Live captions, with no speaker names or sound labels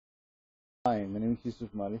Hi, my name is Yusuf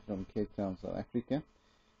Mali from Cape Town, South Africa.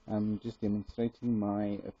 I'm just demonstrating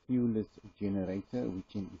my fuelless generator,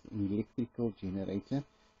 which is an electrical generator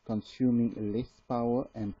consuming less power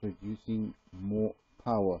and producing more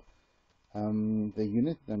power. The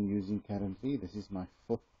unit that I'm using currently, this is my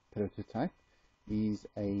fourth prototype, is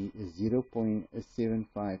a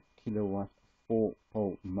 0.75 kilowatt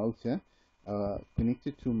 4-pole motor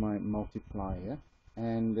connected to my multiplier,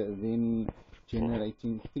 and then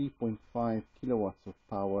generating 3.5 kilowatts of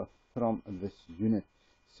power from this unit.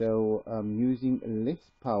 So I'm using less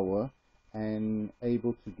power and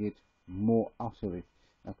able to get more out of it.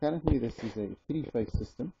 Now currently this is a three-phase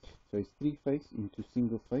system, so it's three-phase into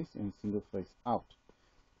single-phase and single-phase out.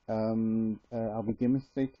 I'll be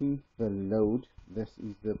demonstrating the load. This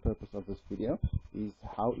is the purpose of this video, is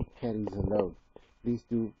how it carries a load. Please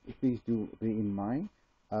do bear in mind,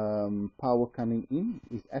 power coming in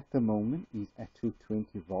is at the moment is at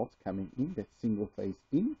 220 volts coming in, that's single phase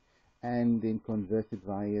in, and then converted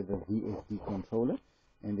via the VFD controller,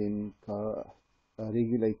 and then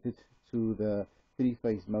regulated to the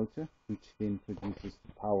three-phase motor, which then produces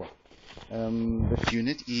the power. This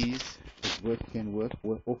unit can work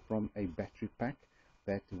off from a battery pack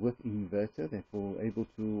that with inverter that will able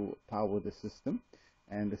to power the system,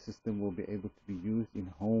 and the system will be able to be used in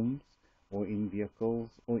homes or in vehicles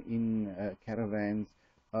or in caravans.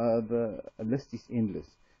 The list is endless,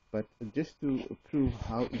 but just to prove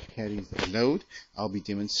how it carries a load, I'll be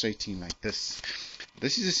demonstrating like this.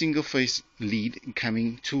 This is a single phase lead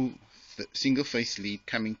coming to the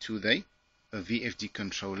VFD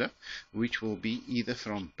controller, which will be either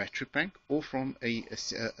from battery pack or from a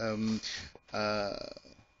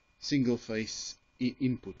single phase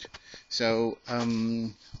input. So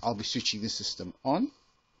I'll be switching the system on.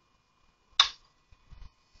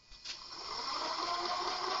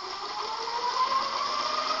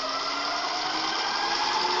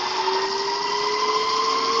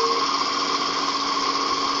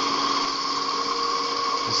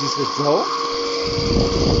 This is the door.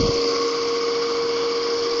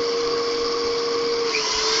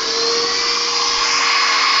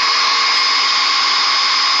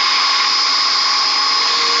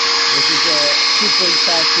 This is a 2.5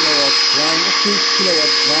 kilowatt grinder, 2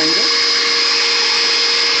 kilowatt grinder.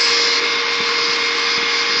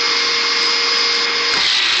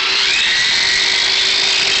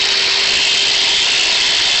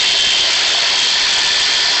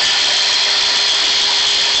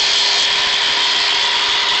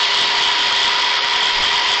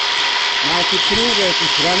 Now to prove that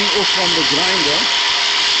it's running off from the grinder,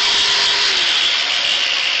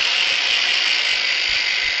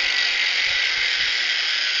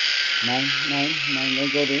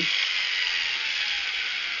 don't go there.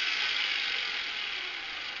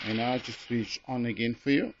 And now I'll just switch on again for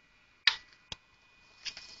you.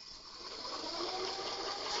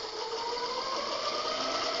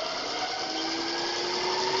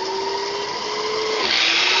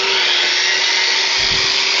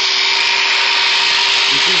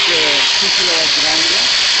 This is the 2 kilowatt grinder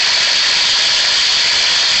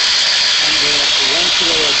and the 1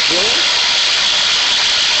 kilowatt blower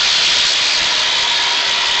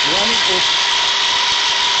running off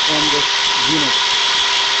from this unit.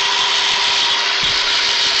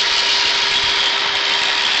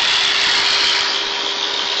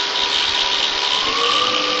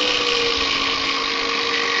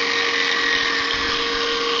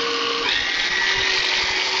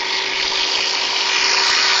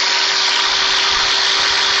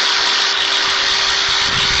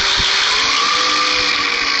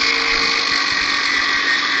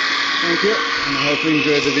 Thank you, and I hope you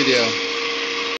enjoyed the video.